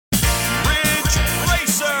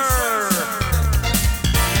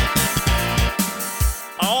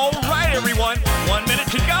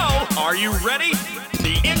Are you ready?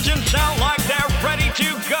 The engines sound like they're ready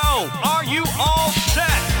to go. Are you all set?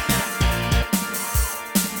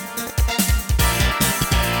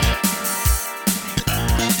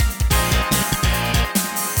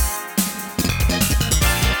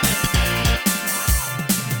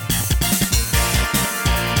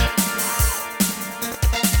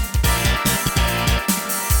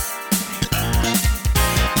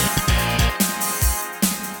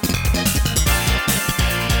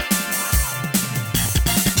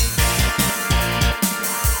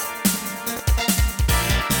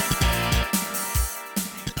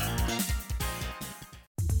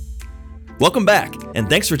 Welcome back, and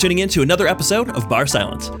thanks for tuning in to another episode of Bar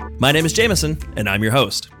Silence. My name is Jameson, and I'm your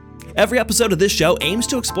host. Every episode of this show aims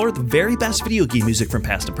to explore the very best video game music from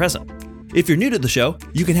past and present. If you're new to the show,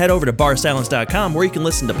 you can head over to barsilence.com where you can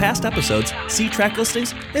listen to past episodes, see track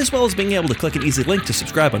listings, as well as being able to click an easy link to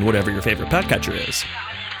subscribe on whatever your favorite podcatcher is.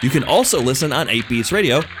 You can also listen on 8beats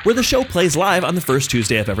Radio, where the show plays live on the first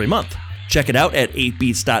Tuesday of every month. Check it out at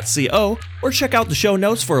 8beats.co, or check out the show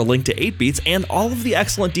notes for a link to 8beats and all of the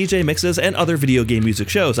excellent DJ mixes and other video game music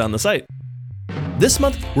shows on the site. This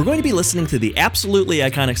month, we're going to be listening to the absolutely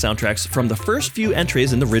iconic soundtracks from the first few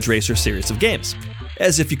entries in the Ridge Racer series of games,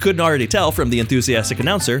 as if you couldn't already tell from the enthusiastic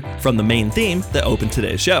announcer from the main theme that opened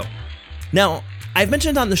today's show. Now, I've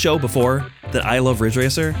mentioned on the show before that I love Ridge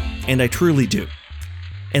Racer, and I truly do.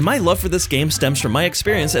 And my love for this game stems from my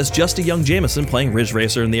experience as just a young Jameson playing Ridge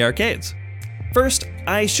Racer in the arcades. First,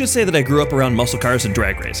 I should say that I grew up around muscle cars and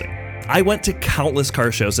drag racing. I went to countless car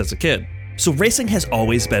shows as a kid, so racing has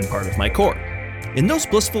always been part of my core. In those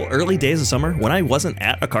blissful early days of summer when I wasn't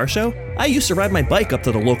at a car show, I used to ride my bike up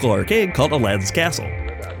to the local arcade called Aladdin's Castle.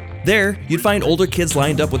 There, you'd find older kids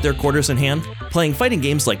lined up with their quarters in hand, playing fighting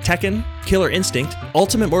games like Tekken, Killer Instinct,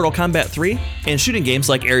 Ultimate Mortal Kombat 3, and shooting games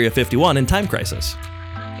like Area 51 and Time Crisis.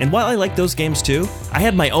 And while I liked those games too, I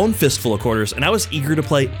had my own fistful of quarters and I was eager to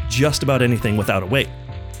play just about anything without a wait.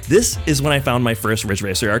 This is when I found my first Ridge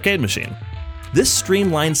Racer arcade machine. This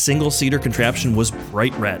streamlined single-seater contraption was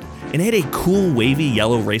bright red and had a cool wavy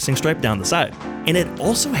yellow racing stripe down the side. And it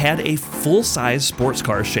also had a full-size sports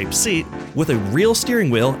car-shaped seat with a real steering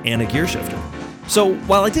wheel and a gear shifter. So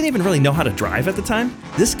while I didn't even really know how to drive at the time,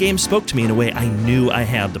 this game spoke to me in a way I knew I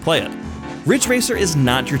had to play it. Ridge Racer is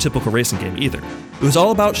not your typical racing game either. It was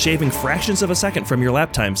all about shaving fractions of a second from your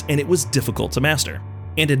lap times, and it was difficult to master.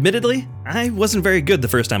 And admittedly, I wasn't very good the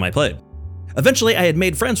first time I played. Eventually, I had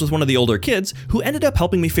made friends with one of the older kids who ended up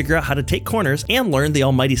helping me figure out how to take corners and learn the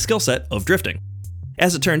almighty skill set of drifting.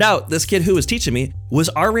 As it turned out, this kid who was teaching me was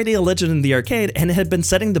already a legend in the arcade and had been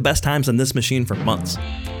setting the best times on this machine for months.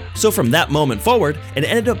 So from that moment forward, it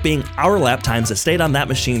ended up being our lap times that stayed on that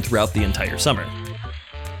machine throughout the entire summer.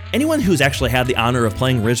 Anyone who's actually had the honor of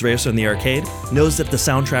playing Ridge Racer in the arcade knows that the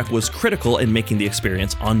soundtrack was critical in making the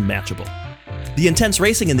experience unmatchable. The intense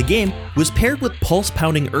racing in the game was paired with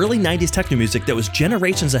pulse-pounding early 90s techno music that was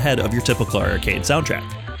generations ahead of your typical arcade soundtrack.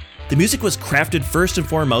 The music was crafted first and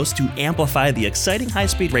foremost to amplify the exciting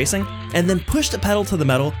high-speed racing and then push the pedal to the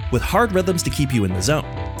metal with hard rhythms to keep you in the zone.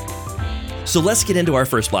 So let's get into our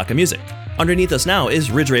first block of music. Underneath us now is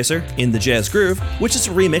Ridge Racer in the Jazz Groove, which is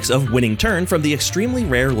a remix of Winning Turn from the extremely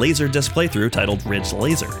rare Laserdisc playthrough titled Ridge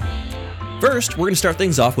Laser. First, we're going to start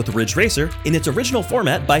things off with Ridge Racer in its original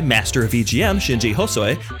format by master of EGM Shinji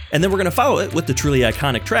Hosoe, and then we're going to follow it with the truly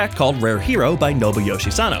iconic track called Rare Hero by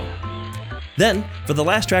Nobuyoshi Sano. Then, for the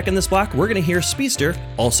last track in this block, we're going to hear Speedster,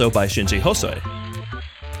 also by Shinji Hosoe.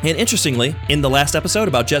 And interestingly, in the last episode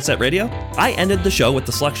about Jet Set Radio, I ended the show with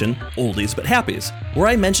the selection Oldies But Happies, where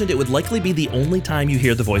I mentioned it would likely be the only time you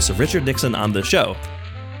hear the voice of Richard Nixon on the show.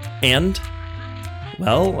 And,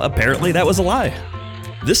 well, apparently that was a lie.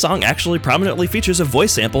 This song actually prominently features a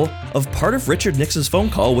voice sample of part of Richard Nixon's phone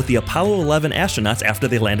call with the Apollo 11 astronauts after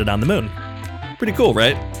they landed on the moon. Pretty cool,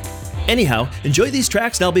 right? Anyhow, enjoy these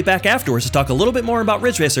tracks and I'll be back afterwards to talk a little bit more about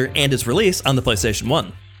Ridge Racer and its release on the PlayStation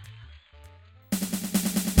 1.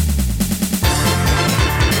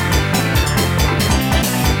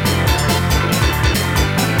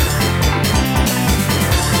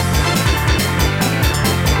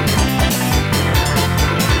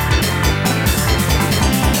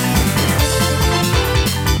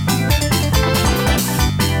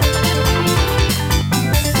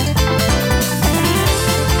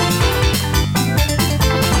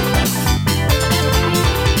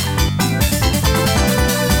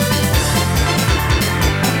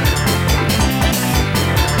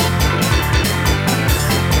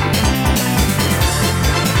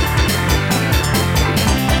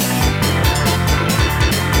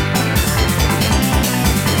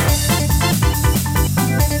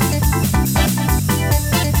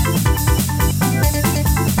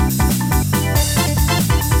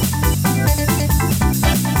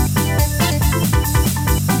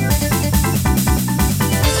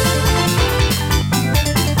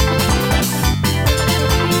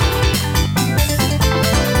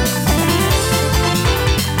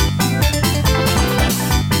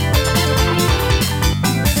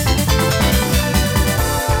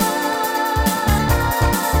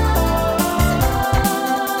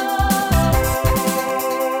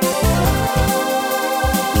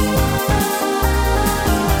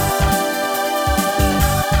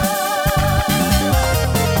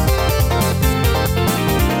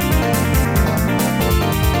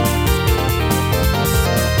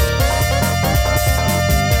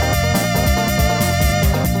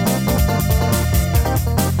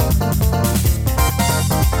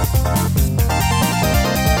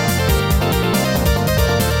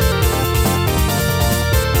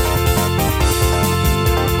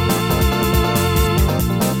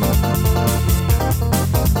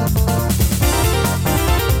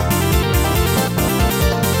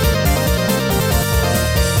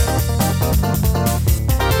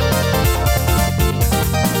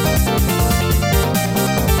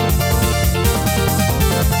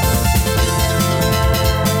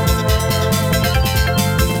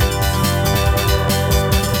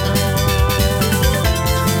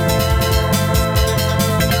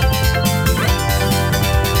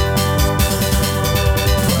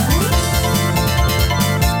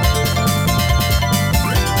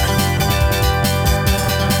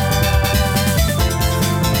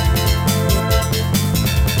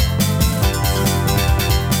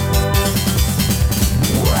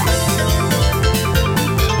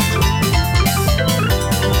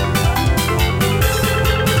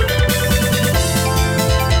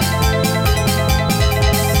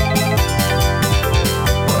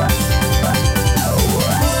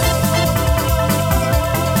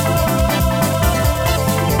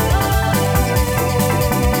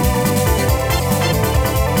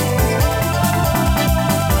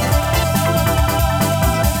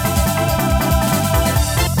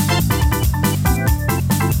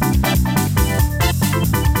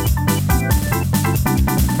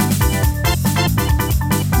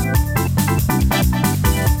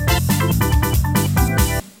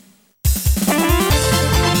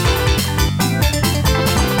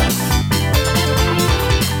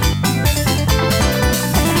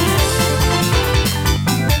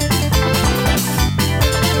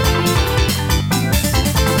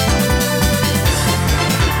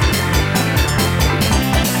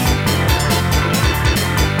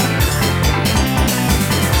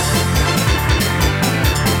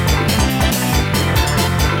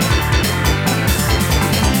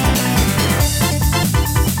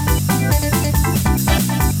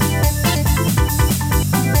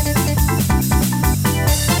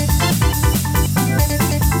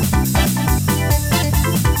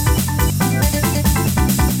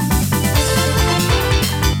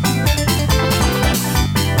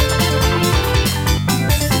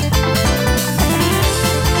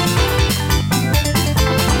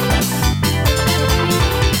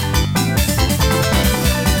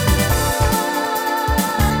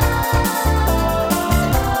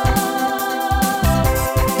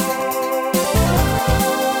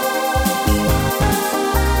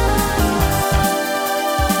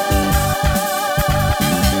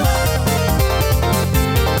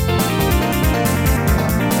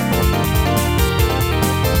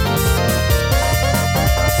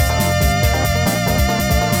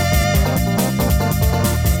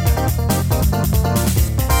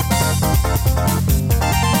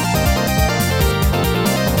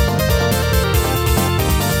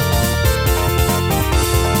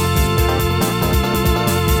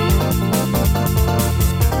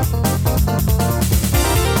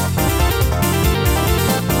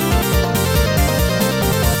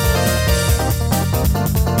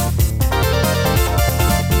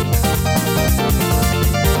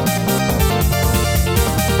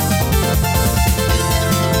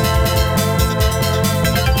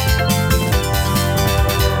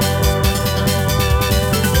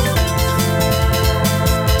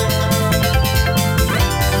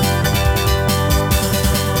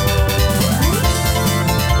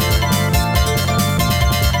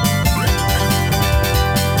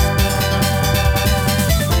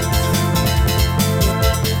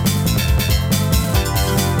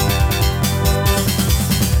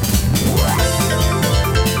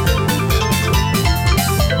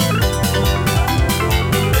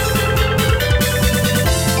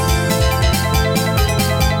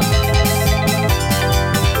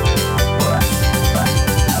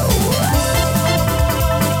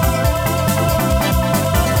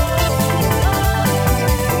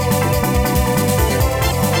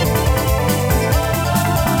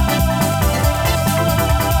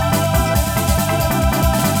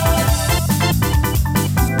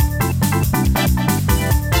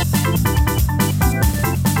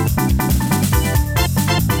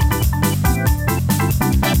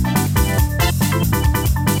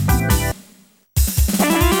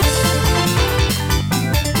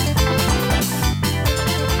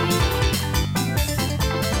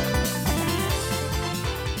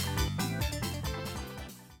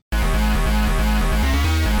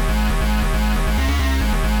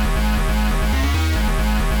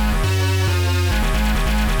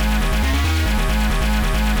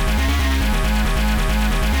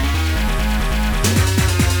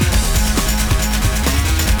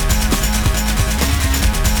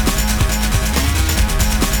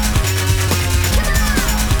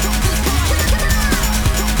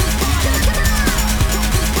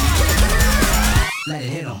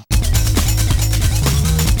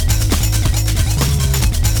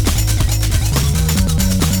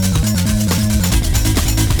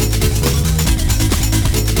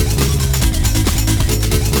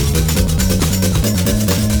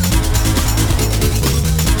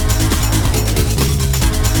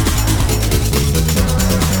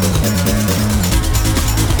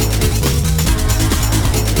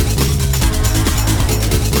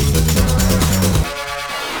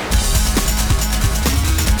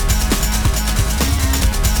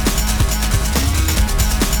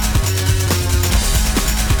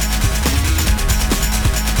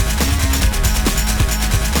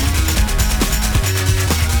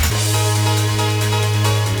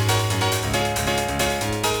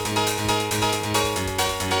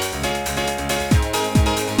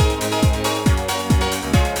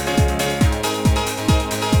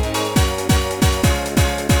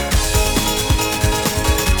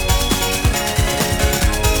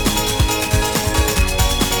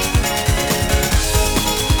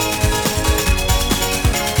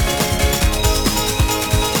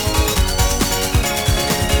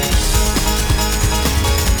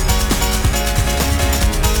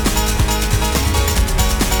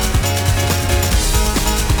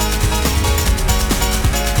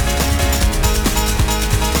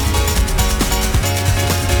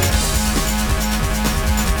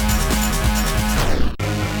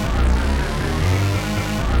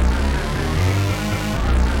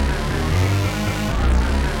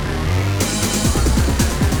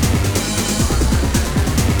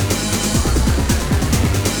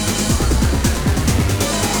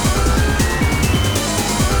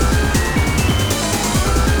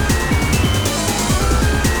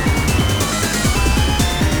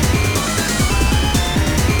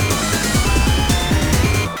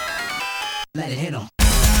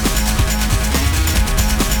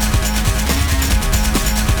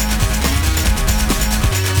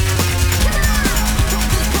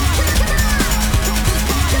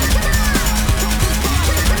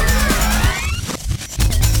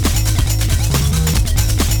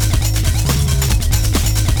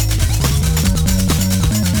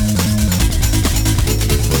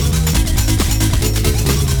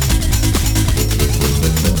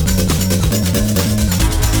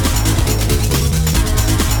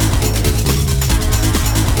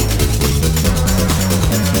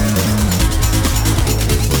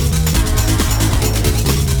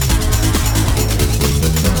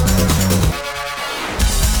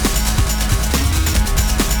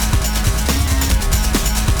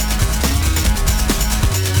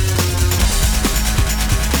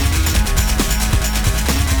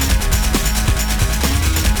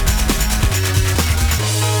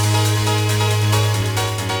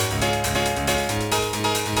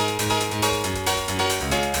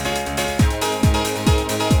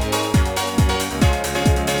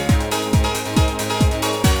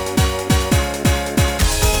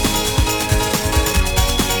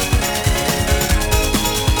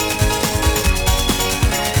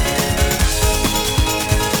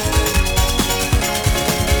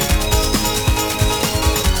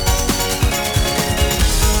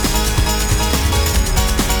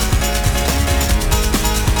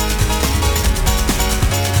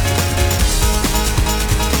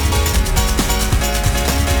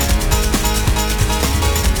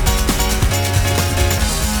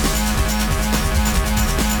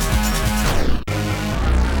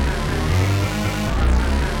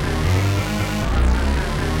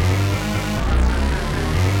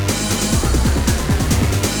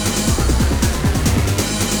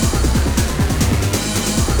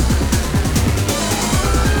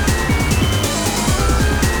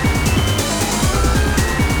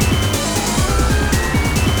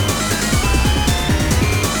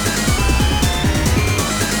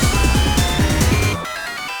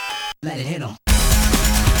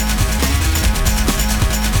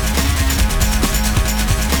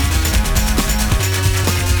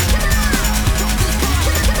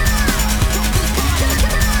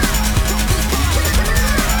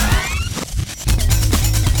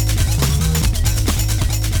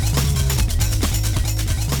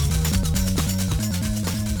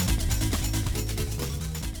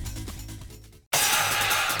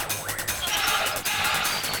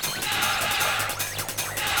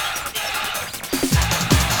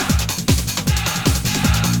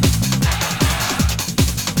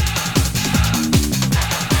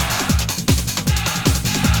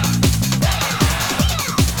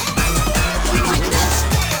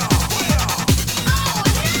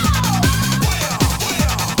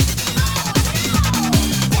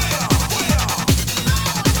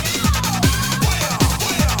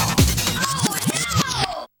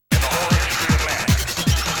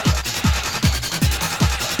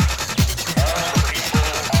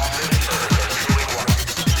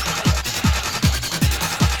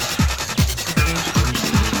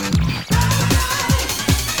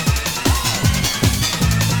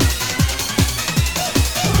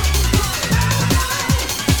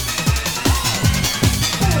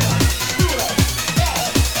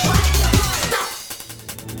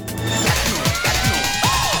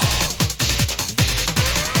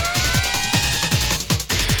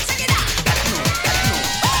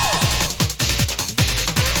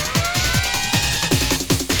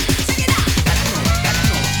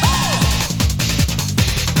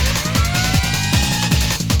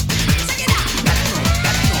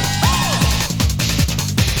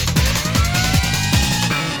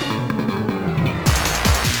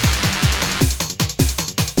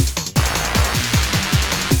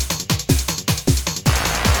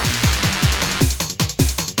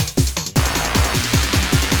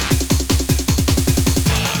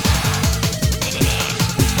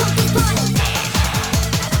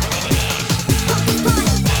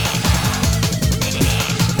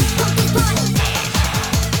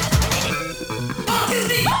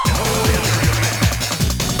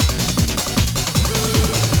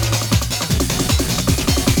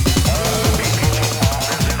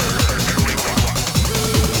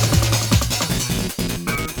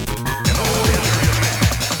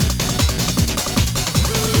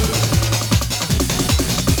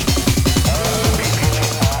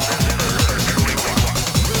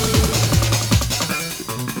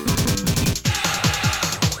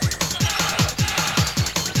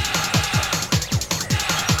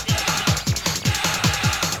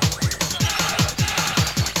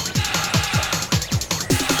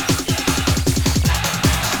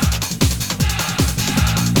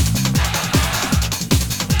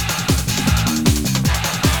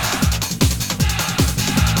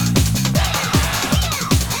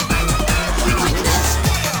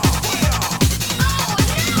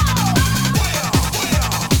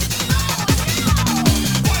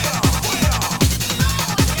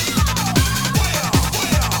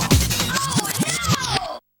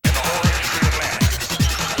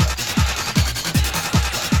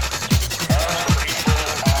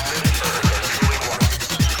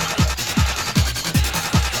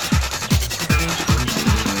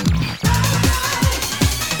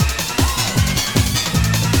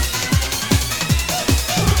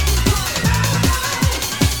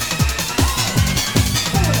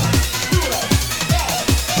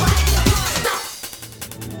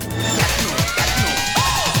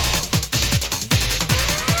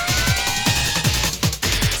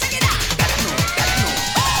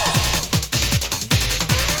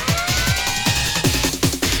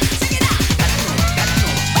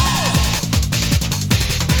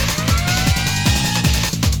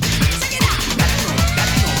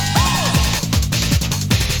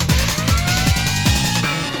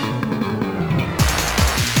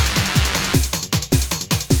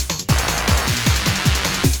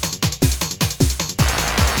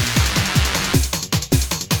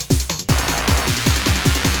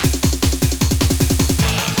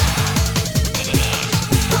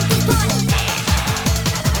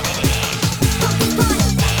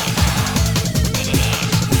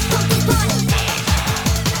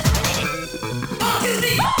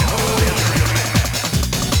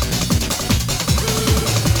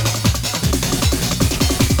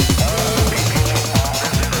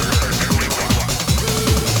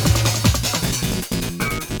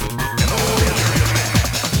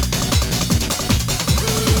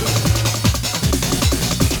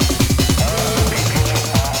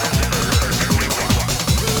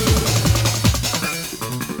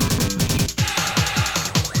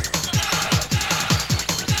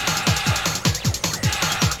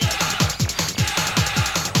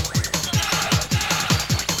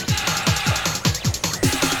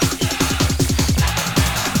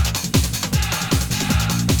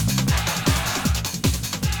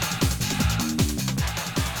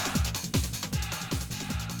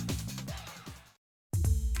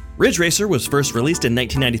 Ridge Racer was first released in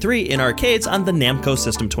 1993 in arcades on the Namco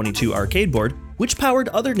System 22 arcade board, which powered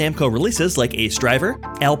other Namco releases like Ace Driver,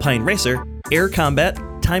 Alpine Racer, Air Combat,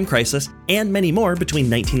 Time Crisis, and many more between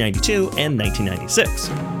 1992 and 1996.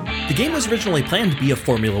 The game was originally planned to be a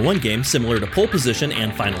Formula 1 game similar to Pole Position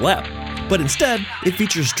and Final Lap, but instead, it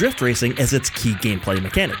features drift racing as its key gameplay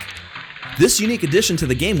mechanic. This unique addition to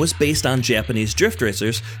the game was based on Japanese drift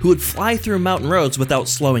racers who would fly through mountain roads without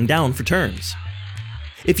slowing down for turns.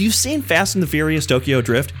 If you've seen Fast and the Furious Tokyo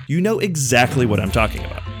Drift, you know exactly what I'm talking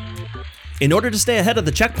about. In order to stay ahead of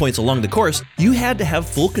the checkpoints along the course, you had to have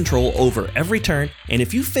full control over every turn, and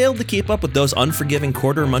if you failed to keep up with those unforgiving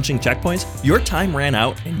quarter-munching checkpoints, your time ran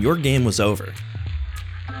out and your game was over.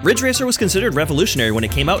 Ridge Racer was considered revolutionary when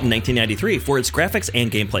it came out in 1993 for its graphics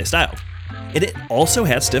and gameplay style. And it also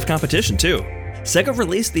had stiff competition too. Sega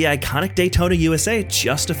released the iconic Daytona USA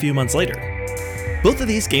just a few months later. Both of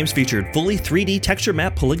these games featured fully 3D texture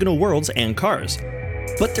map polygonal worlds and cars.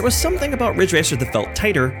 But there was something about Ridge Racer that felt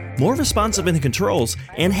tighter, more responsive in the controls,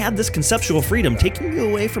 and had this conceptual freedom taking you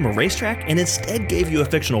away from a racetrack and instead gave you a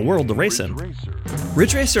fictional world to race in.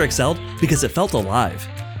 Ridge Racer excelled because it felt alive.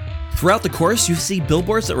 Throughout the course, you see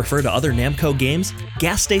billboards that refer to other Namco games,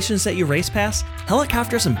 gas stations that you race past,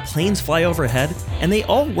 helicopters and planes fly overhead, and they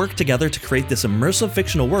all work together to create this immersive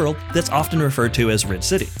fictional world that's often referred to as Ridge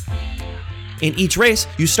City. In each race,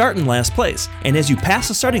 you start in last place, and as you pass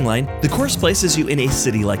the starting line, the course places you in a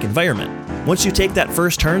city-like environment. Once you take that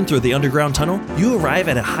first turn through the underground tunnel, you arrive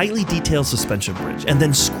at a highly detailed suspension bridge, and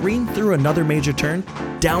then scream through another major turn,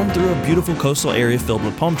 down through a beautiful coastal area filled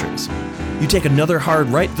with palm trees. You take another hard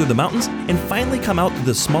right through the mountains, and finally come out to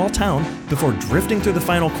this small town before drifting through the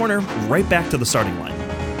final corner right back to the starting line.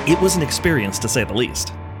 It was an experience to say the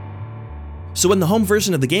least. So when the home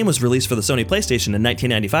version of the game was released for the Sony PlayStation in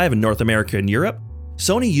 1995 in North America and Europe,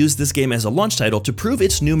 Sony used this game as a launch title to prove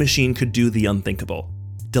its new machine could do the unthinkable: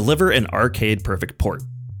 deliver an arcade-perfect port.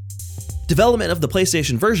 Development of the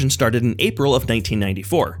PlayStation version started in April of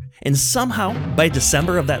 1994, and somehow, by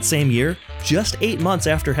December of that same year, just 8 months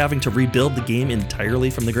after having to rebuild the game entirely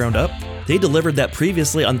from the ground up, they delivered that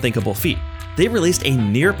previously unthinkable feat. They released a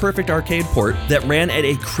near-perfect arcade port that ran at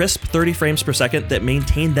a crisp 30 frames per second that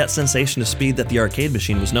maintained that sensation of speed that the arcade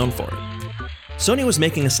machine was known for. Sony was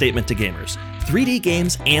making a statement to gamers. 3D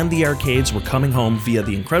games and the arcades were coming home via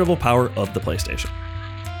the incredible power of the PlayStation.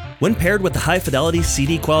 When paired with the high-fidelity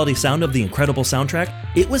CD-quality sound of the incredible soundtrack,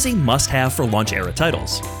 it was a must-have for launch-era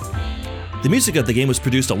titles. The music of the game was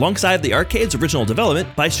produced alongside the arcade's original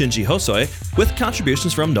development by Shinji Hosoi, with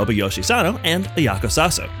contributions from Nobuyoshi Sano and Ayako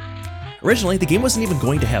Saso. Originally, the game wasn't even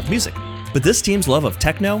going to have music, but this team's love of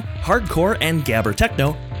techno, hardcore, and gabber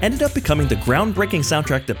techno ended up becoming the groundbreaking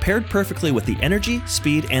soundtrack that paired perfectly with the energy,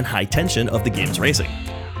 speed, and high tension of the game's racing.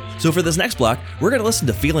 So for this next block, we're going to listen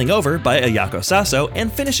to Feeling Over by Ayako Saso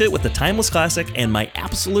and finish it with the timeless classic and my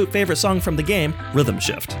absolute favorite song from the game, Rhythm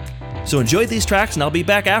Shift. So enjoy these tracks, and I'll be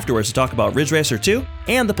back afterwards to talk about Ridge Racer 2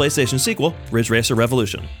 and the PlayStation sequel, Ridge Racer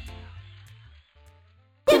Revolution.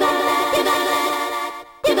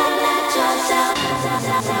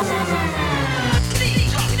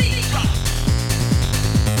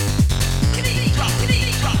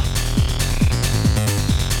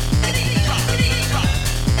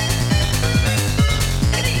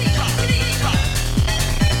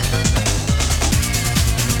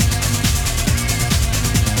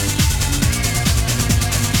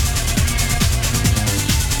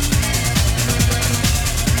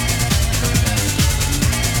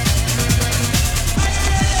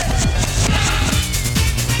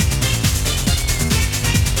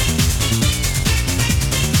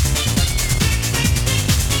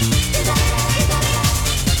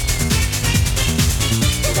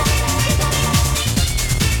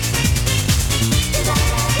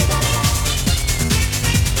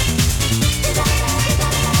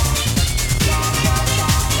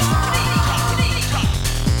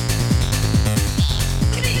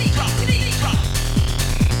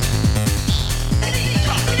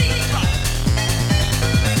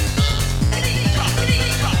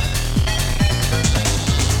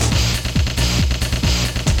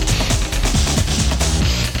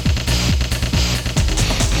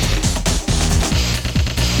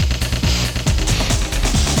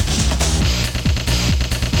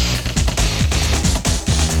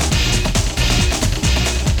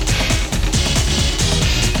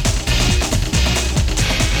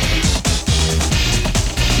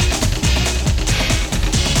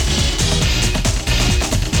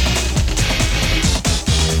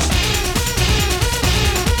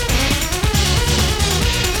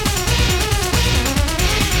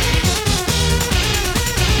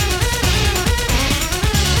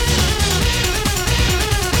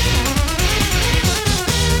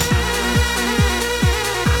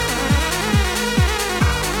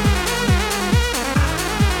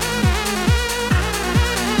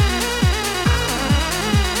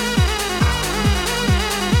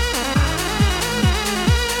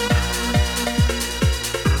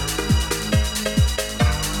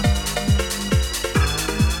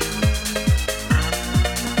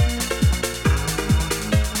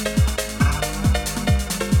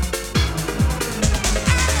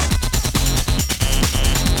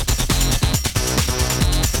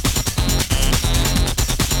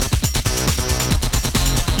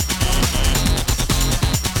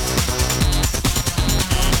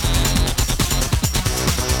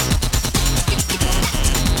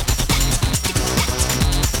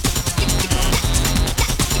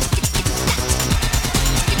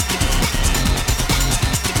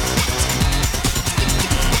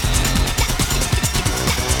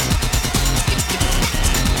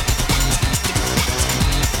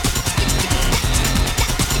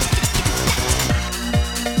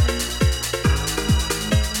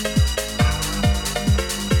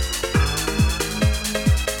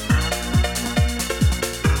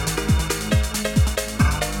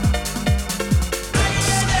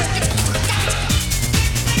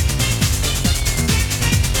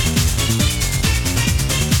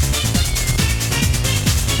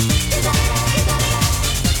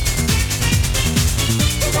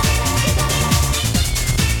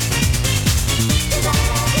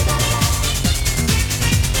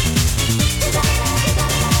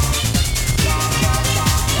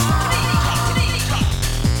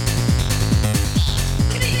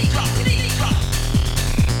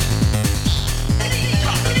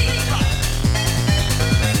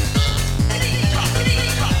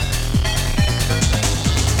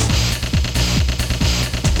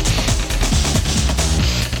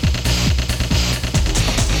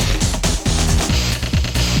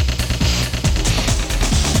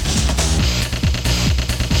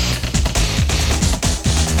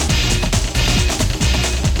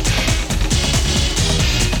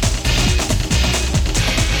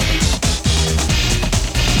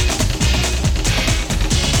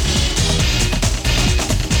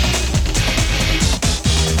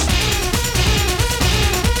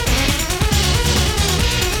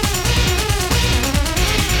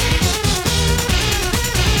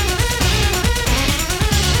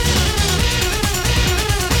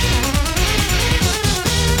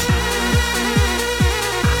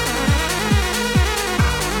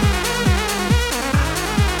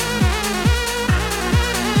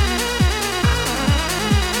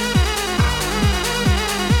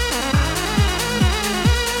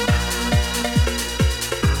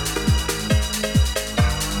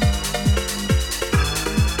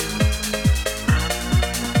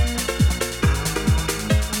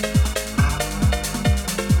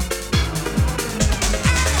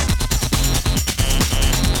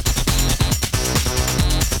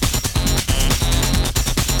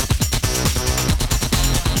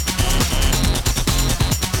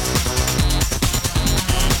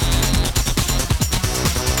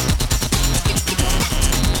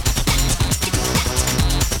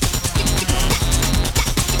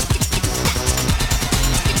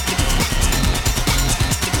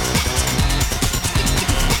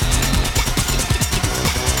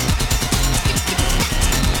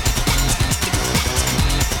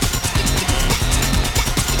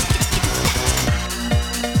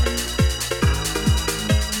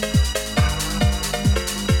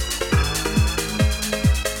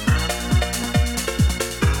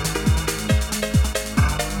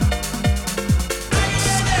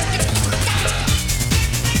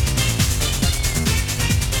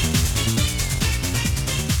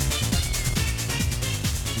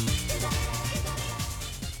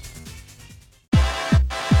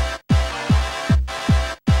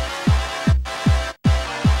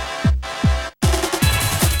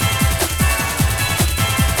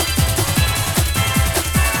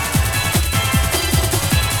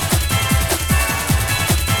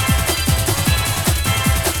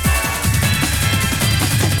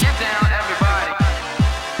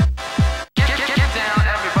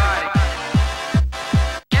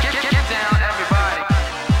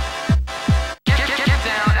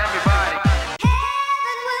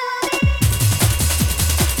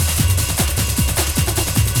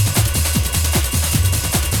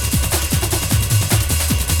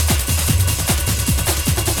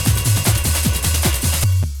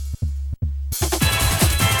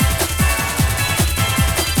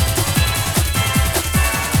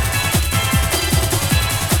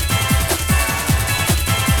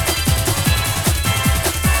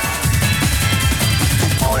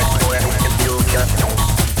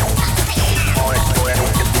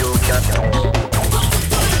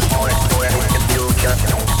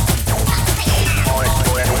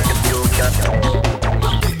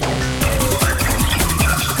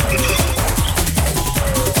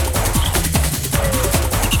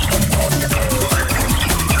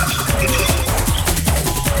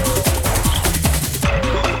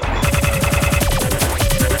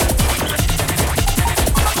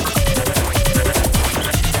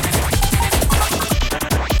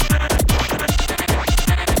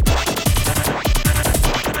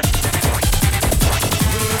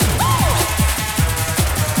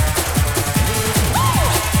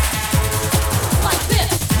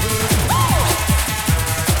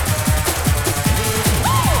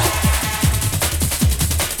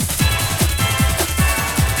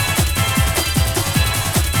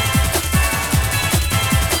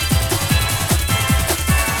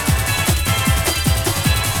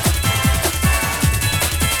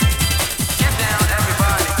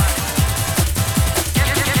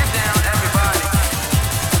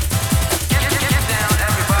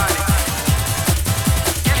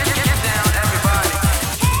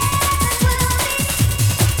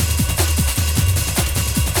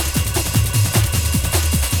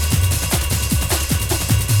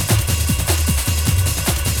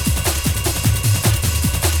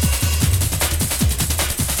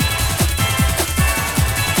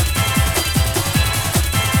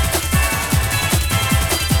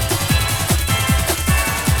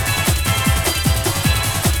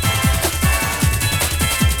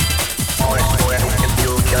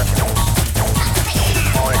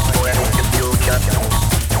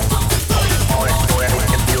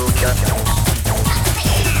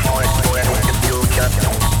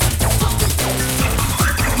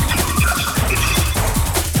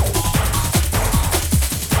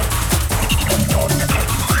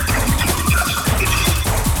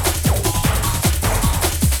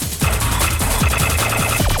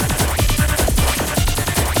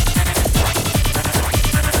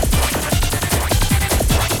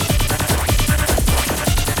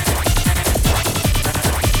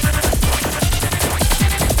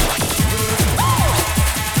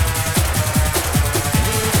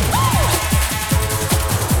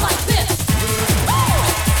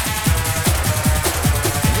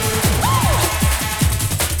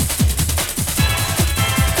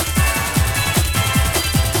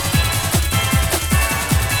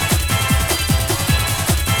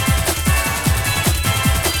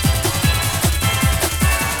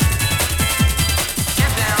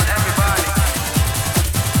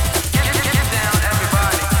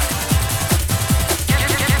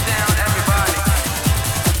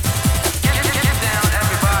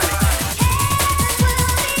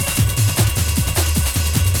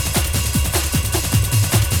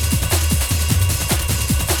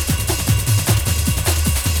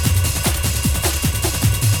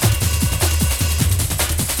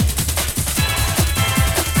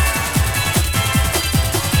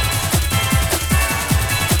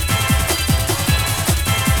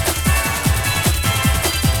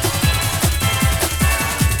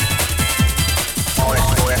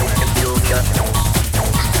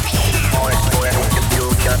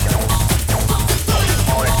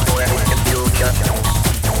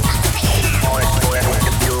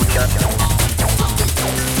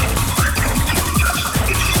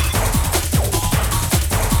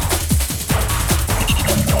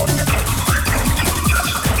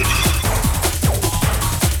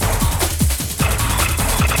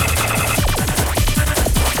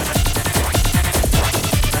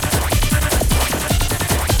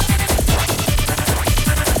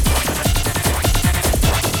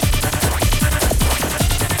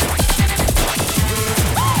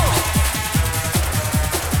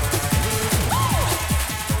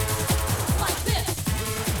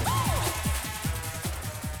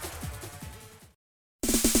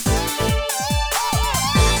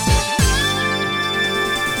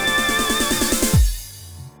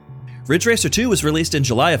 Ridge Racer 2 was released in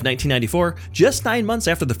July of 1994, just 9 months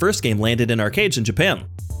after the first game landed in arcades in Japan.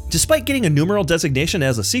 Despite getting a numeral designation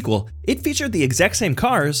as a sequel, it featured the exact same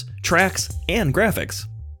cars, tracks, and graphics.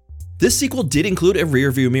 This sequel did include a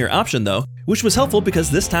rear-view mirror option though, which was helpful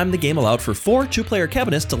because this time the game allowed for 4 two-player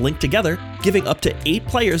cabinets to link together, giving up to 8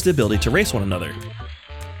 players the ability to race one another.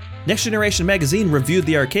 Next Generation Magazine reviewed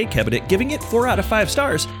the arcade cabinet, giving it 4 out of 5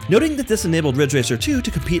 stars, noting that this enabled Ridge Racer 2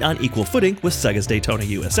 to compete on equal footing with Sega's Daytona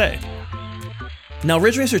USA. Now,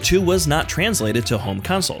 Ridge Racer 2 was not translated to home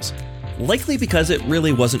consoles, likely because it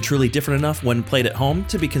really wasn't truly different enough when played at home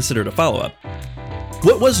to be considered a follow-up.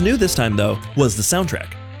 What was new this time, though, was the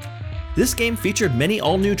soundtrack. This game featured many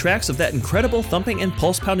all-new tracks of that incredible thumping and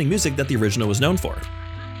pulse-pounding music that the original was known for.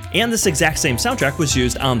 And this exact same soundtrack was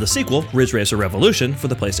used on the sequel, Ridge Racer Revolution, for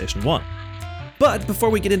the PlayStation 1. But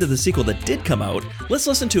before we get into the sequel that did come out, let's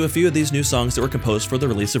listen to a few of these new songs that were composed for the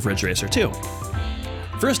release of Ridge Racer 2.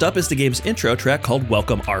 First up is the game's intro track called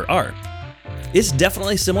Welcome RR. It's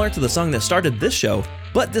definitely similar to the song that started this show,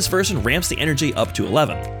 but this version ramps the energy up to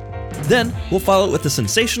 11. Then, we'll follow it with the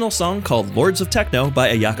sensational song called Lords of Techno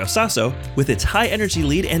by Ayako Saso, with its high-energy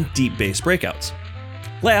lead and deep bass breakouts.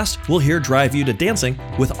 Last, we'll hear Drive You to Dancing,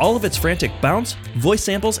 with all of its frantic bounce, voice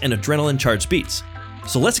samples, and adrenaline-charged beats.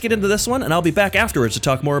 So let's get into this one, and I'll be back afterwards to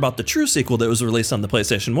talk more about the true sequel that was released on the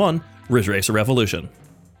PlayStation 1, Ridge Racer Revolution.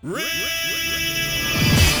 Ridge Racer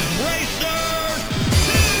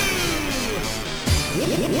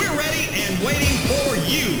 2! We're ready and waiting for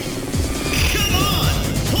you! Come on!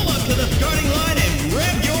 Pull up to the starting line and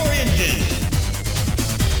rev your engine!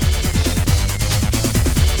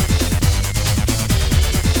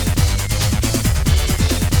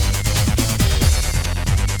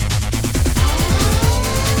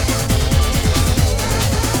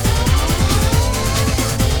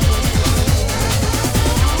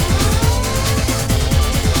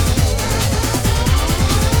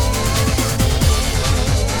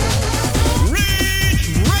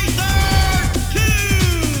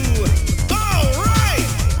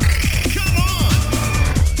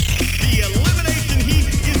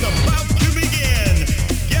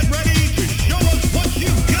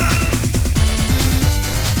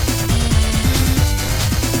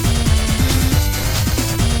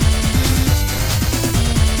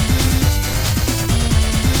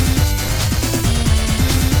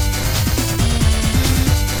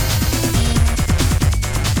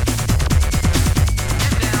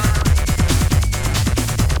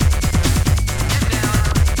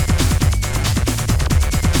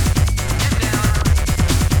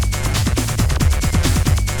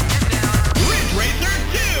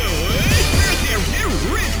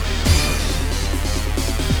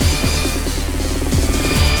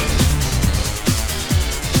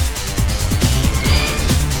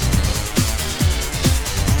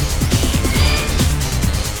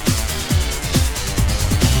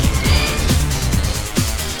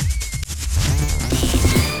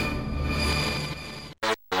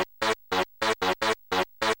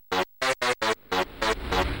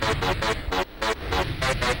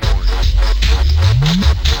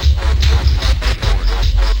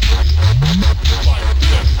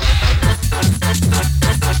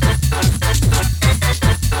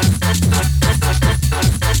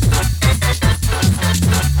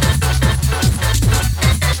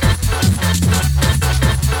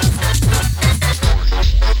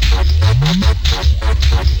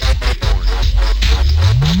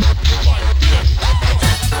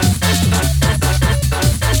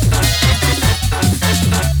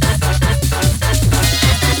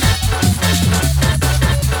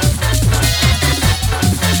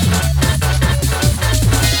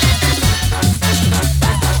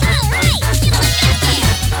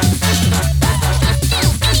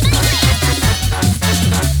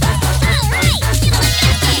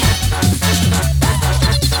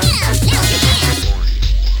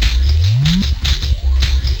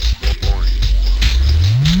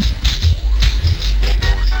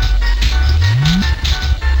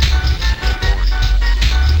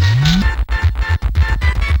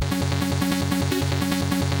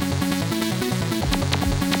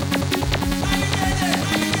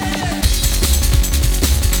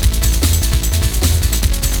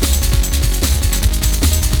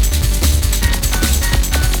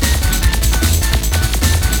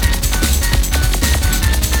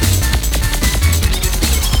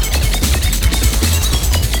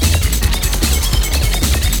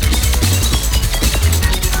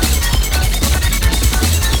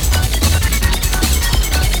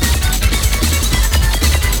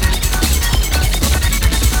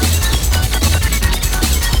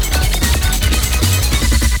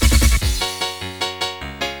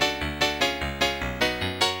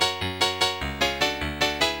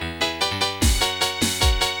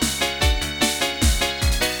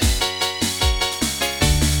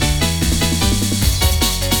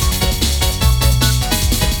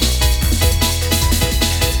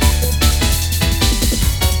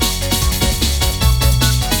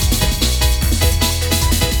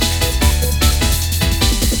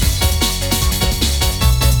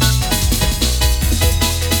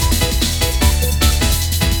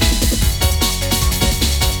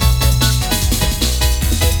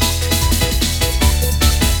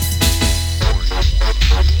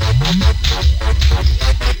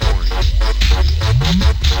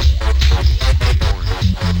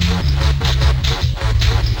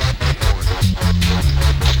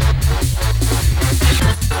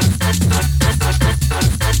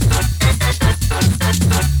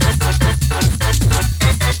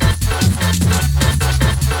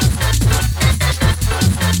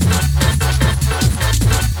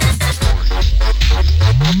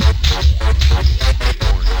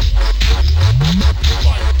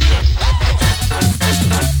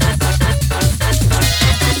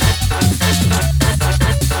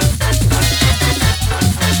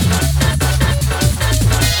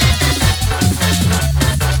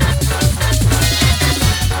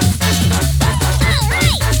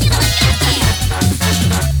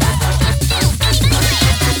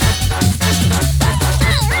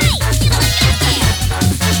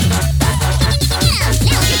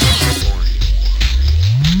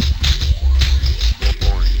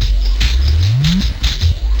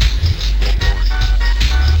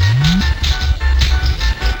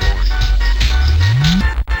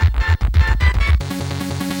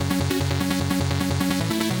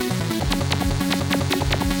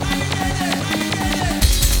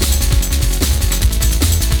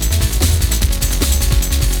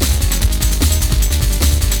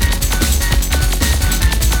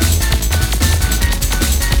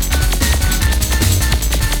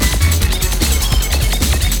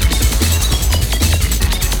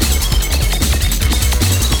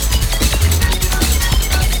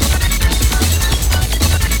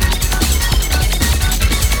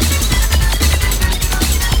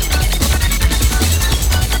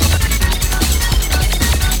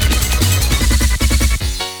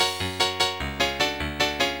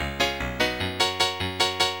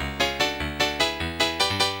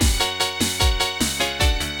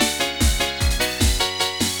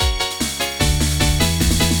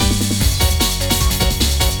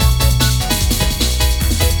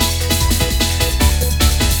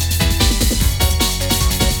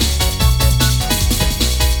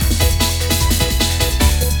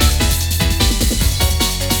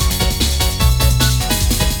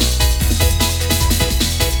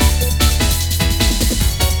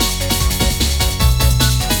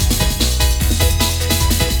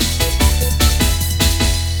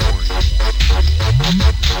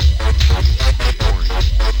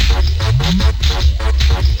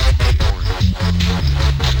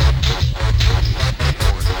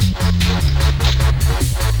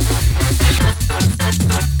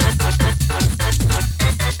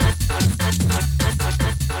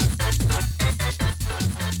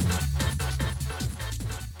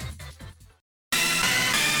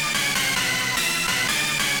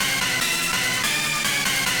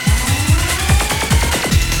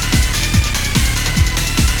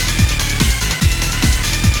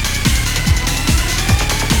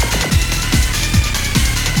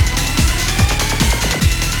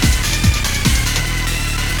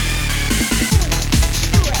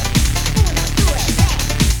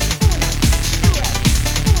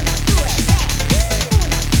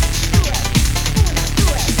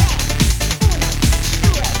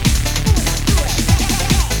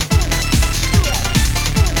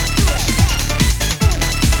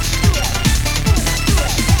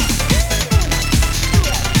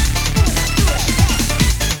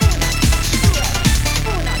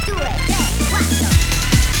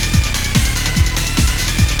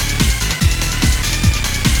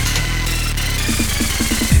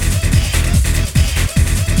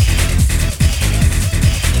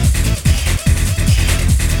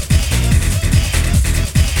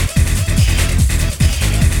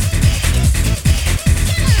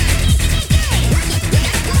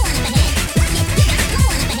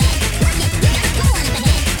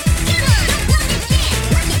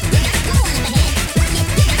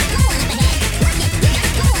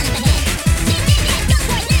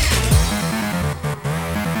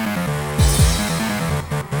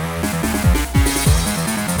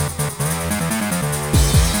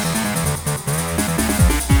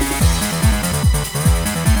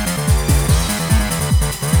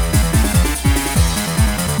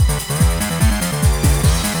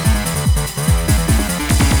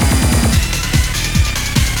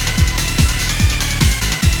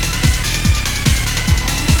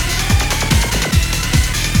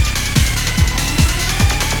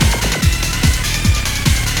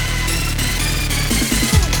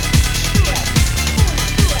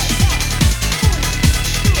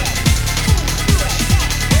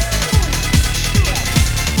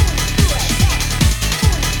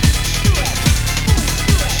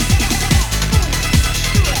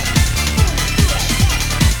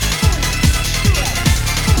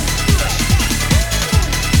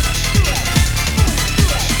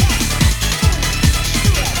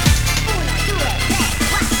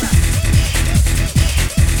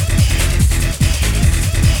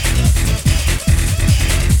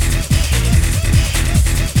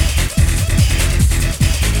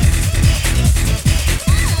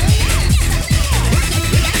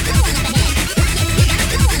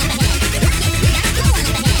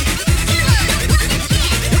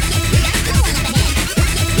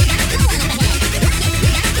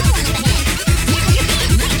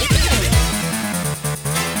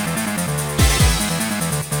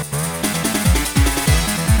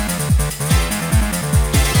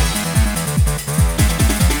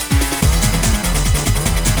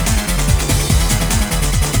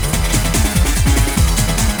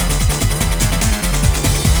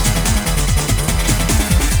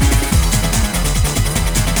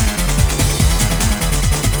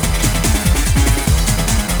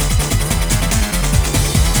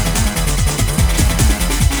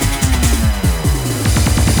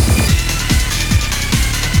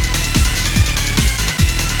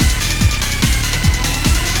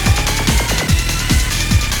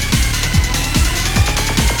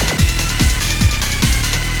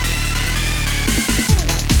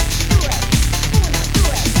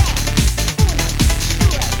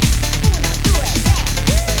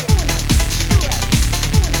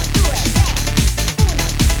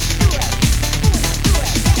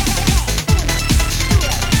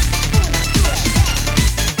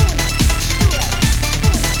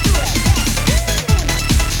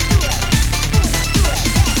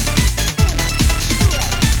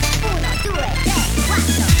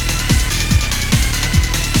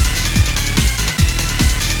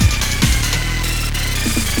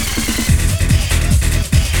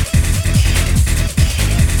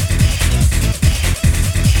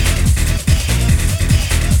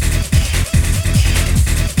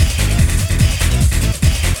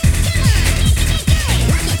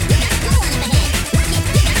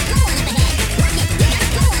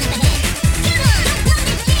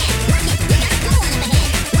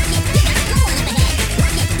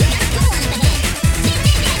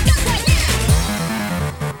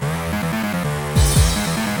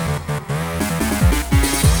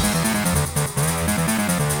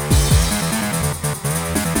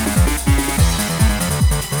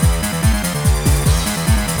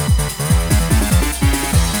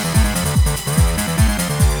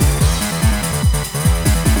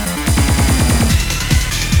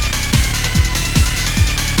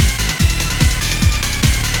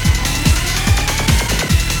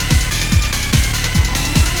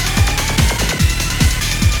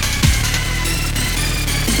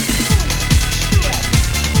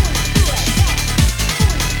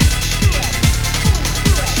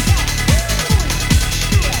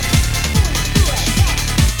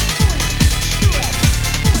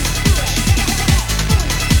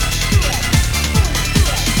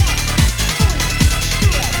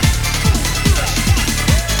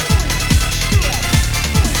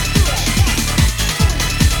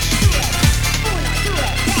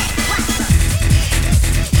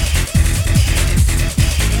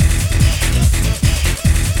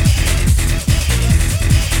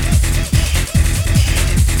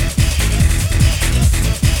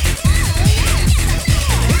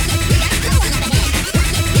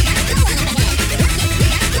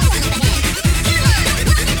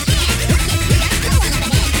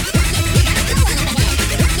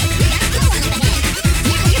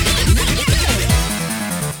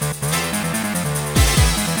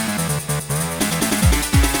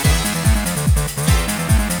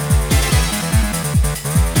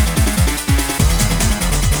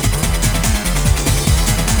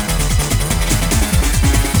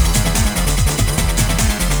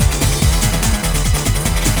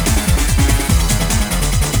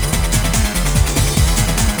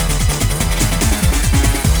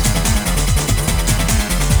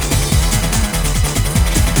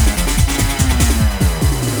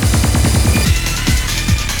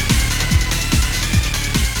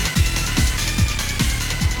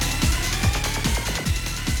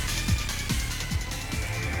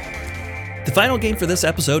 final game for this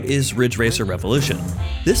episode is Ridge Racer Revolution.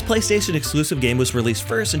 This PlayStation exclusive game was released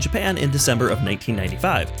first in Japan in December of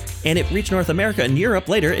 1995, and it reached North America and Europe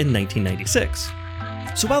later in 1996.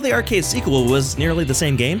 So while the arcade sequel was nearly the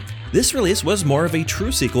same game, this release was more of a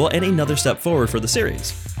true sequel and another step forward for the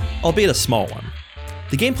series, albeit a small one.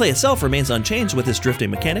 The gameplay itself remains unchanged with its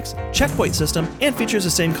drifting mechanics, checkpoint system, and features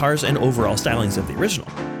the same cars and overall stylings of the original.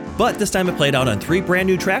 But this time it played out on 3 brand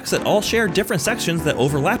new tracks that all share different sections that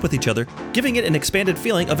overlap with each other, giving it an expanded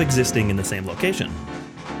feeling of existing in the same location.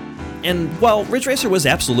 And while Ridge Racer was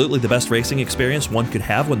absolutely the best racing experience one could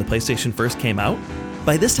have when the PlayStation first came out,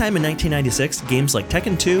 by this time in 1996, games like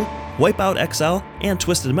Tekken 2, Wipeout XL, and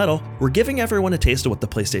Twisted Metal were giving everyone a taste of what the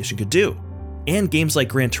PlayStation could do, and games like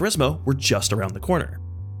Gran Turismo were just around the corner.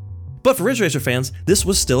 But for Ridge Racer fans, this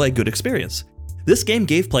was still a good experience. This game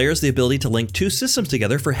gave players the ability to link 2 systems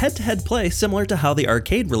together for head-to-head play similar to how the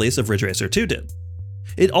arcade release of Ridge Racer 2 did.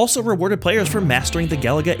 It also rewarded players for mastering the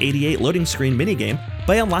Galaga 88 loading screen minigame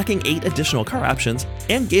by unlocking 8 additional car options,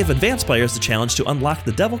 and gave advanced players the challenge to unlock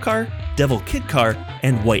the Devil Car, Devil Kid Car,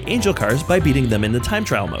 and White Angel cars by beating them in the time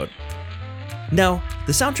trial mode. Now,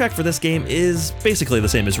 the soundtrack for this game is basically the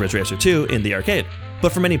same as Ridge Racer 2 in the arcade,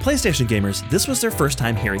 but for many PlayStation gamers, this was their first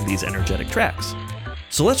time hearing these energetic tracks.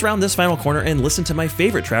 So let's round this final corner and listen to my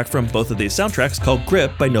favorite track from both of these soundtracks called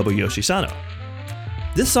Grip by Nobuyoshi Sano.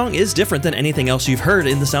 This song is different than anything else you've heard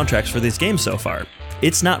in the soundtracks for these games so far.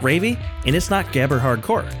 It's not ravey, and it's not gabber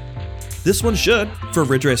hardcore. This one should, for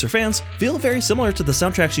Ridge Racer fans, feel very similar to the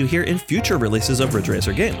soundtracks you hear in future releases of Ridge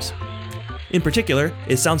Racer games. In particular,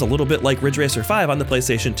 it sounds a little bit like Ridge Racer 5 on the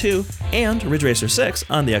PlayStation 2 and Ridge Racer 6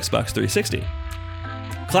 on the Xbox 360.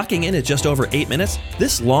 Clocking in at just over 8 minutes,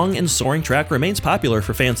 this long and soaring track remains popular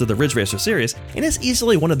for fans of the Ridge Racer series and is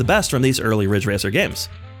easily one of the best from these early Ridge Racer games.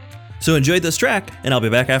 So enjoy this track, and I'll be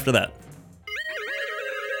back after that.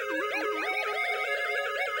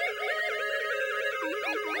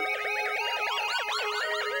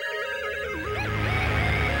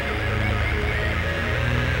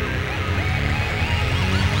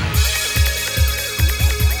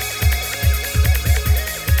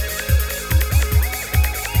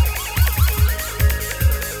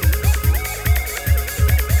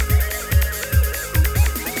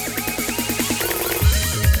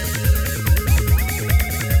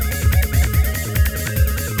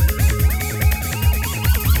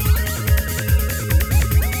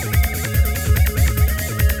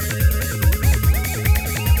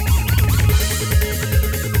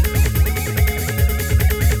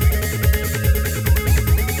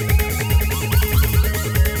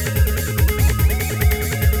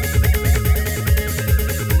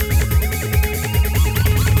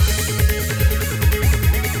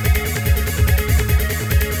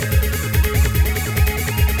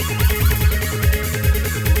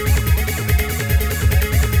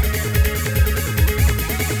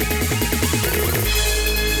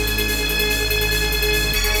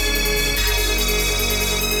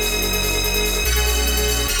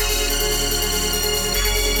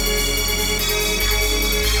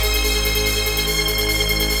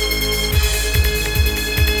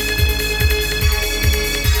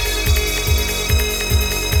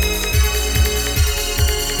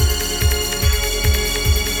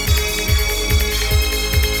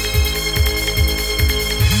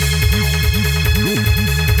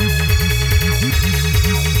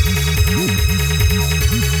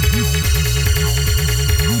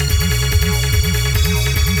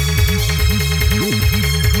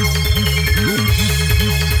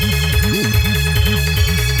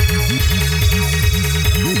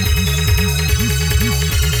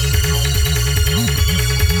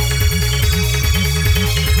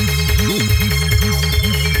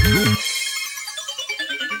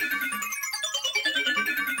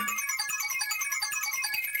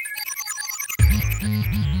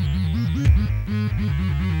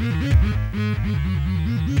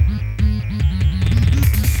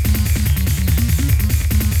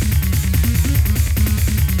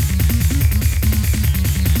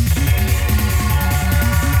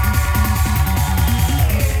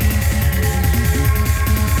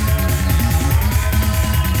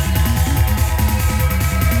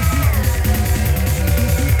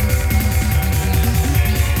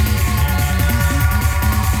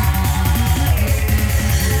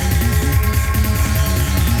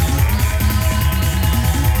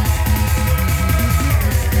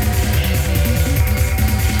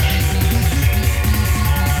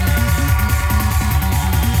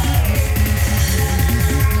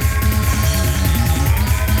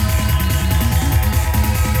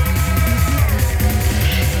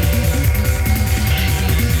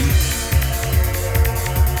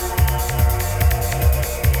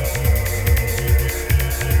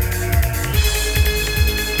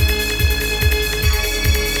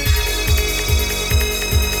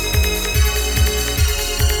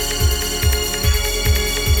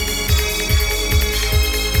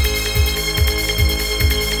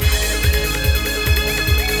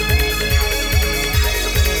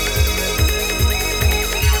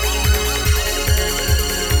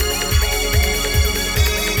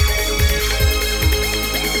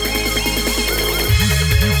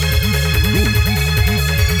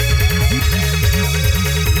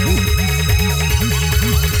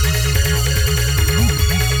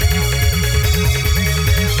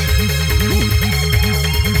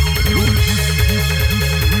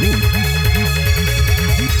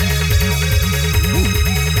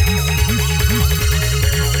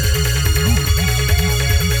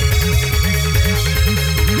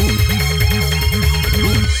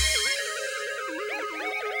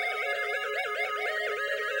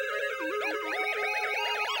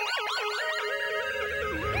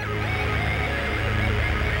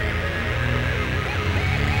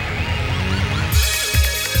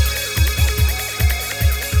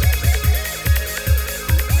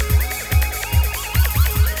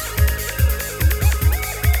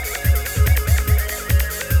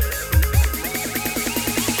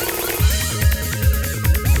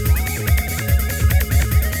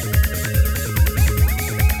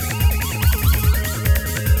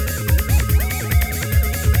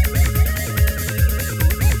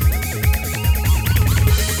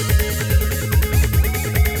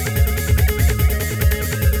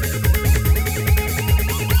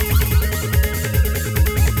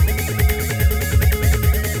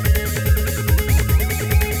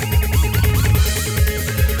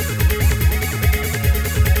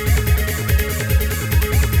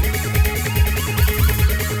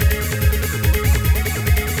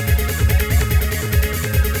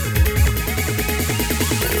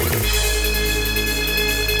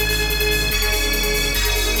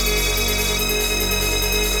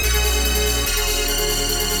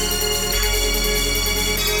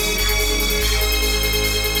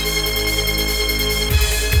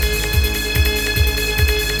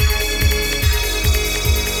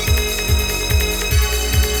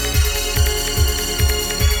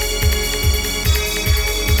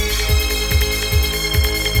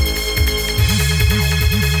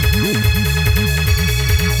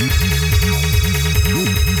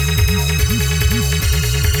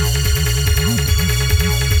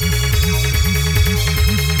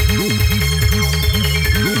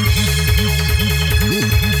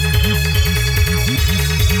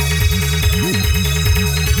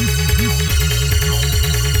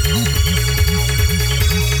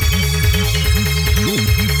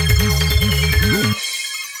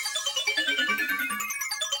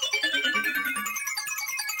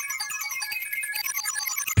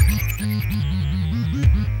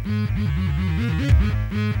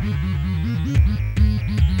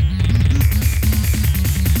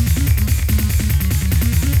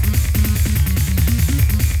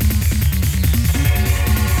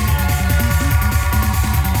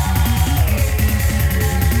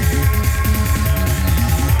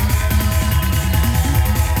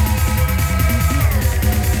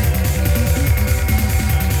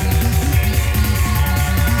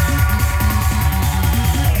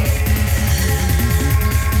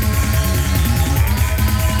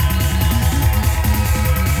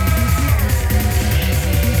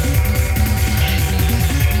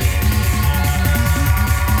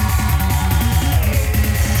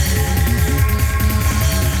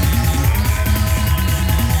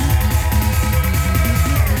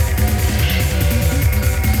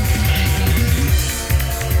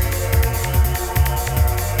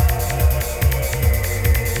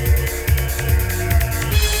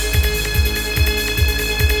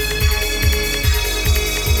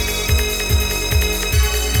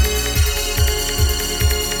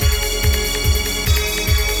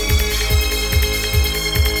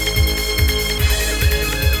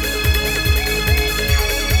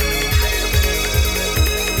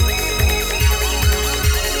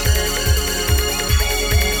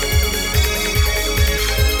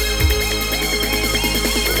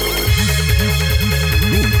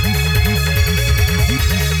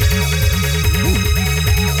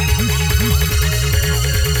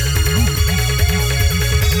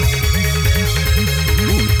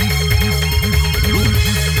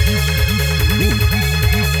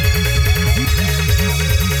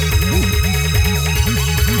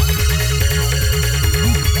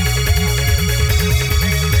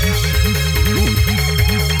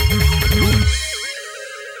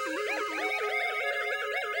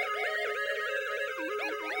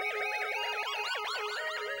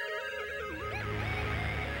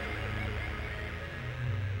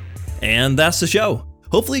 And that's the show.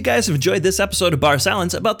 Hopefully you guys have enjoyed this episode of Bar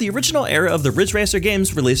Silence about the original era of the Ridge Racer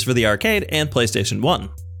games released for the arcade and PlayStation 1.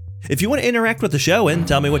 If you want to interact with the show and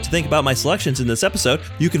tell me what you think about my selections in this episode,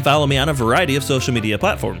 you can follow me on a variety of social media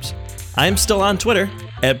platforms. I'm still on Twitter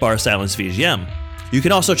at BarSilenceVGM. You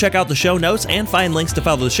can also check out the show notes and find links to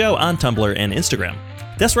follow the show on Tumblr and Instagram.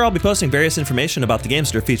 That's where I'll be posting various information about the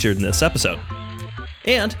games that are featured in this episode.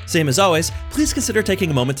 And, same as always, please consider taking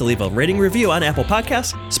a moment to leave a rating review on Apple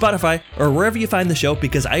Podcasts, Spotify, or wherever you find the show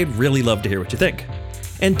because I'd really love to hear what you think.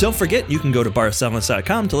 And don't forget, you can go to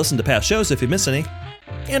barsilence.com to listen to past shows if you miss any.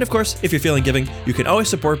 And of course, if you're feeling giving, you can always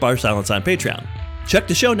support Bar Silence on Patreon. Check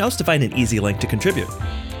the show notes to find an easy link to contribute.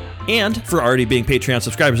 And for already being Patreon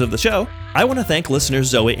subscribers of the show, I want to thank listeners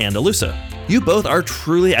Zoe and Alusa. You both are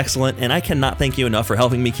truly excellent, and I cannot thank you enough for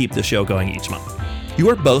helping me keep the show going each month. You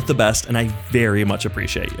are both the best, and I very much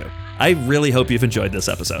appreciate you. I really hope you've enjoyed this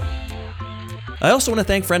episode. I also want to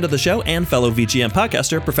thank friend of the show and fellow VGM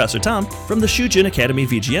podcaster, Professor Tom, from the Shujin Academy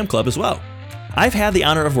VGM Club as well. I've had the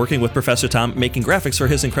honor of working with Professor Tom making graphics for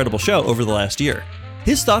his incredible show over the last year.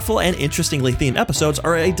 His thoughtful and interestingly themed episodes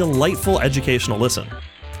are a delightful educational listen.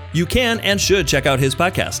 You can and should check out his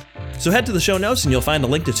podcast, so head to the show notes and you'll find a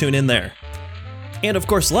link to tune in there. And of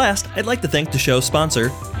course last, I'd like to thank the show's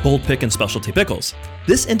sponsor, Bold Pick and Specialty Pickles.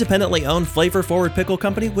 This independently owned flavor-forward pickle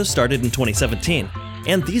company was started in 2017,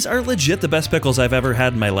 and these are legit the best pickles I've ever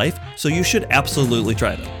had in my life, so you should absolutely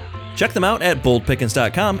try them. Check them out at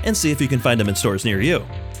boldpickens.com and see if you can find them in stores near you.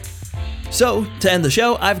 So, to end the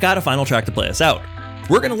show, I've got a final track to play us out.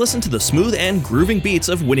 We're going to listen to the smooth and grooving beats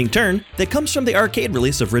of Winning Turn that comes from the arcade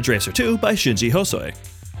release of Ridge Racer 2 by Shinji Hosoi.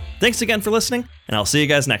 Thanks again for listening, and I'll see you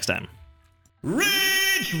guys next time.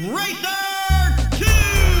 Ridge Racer!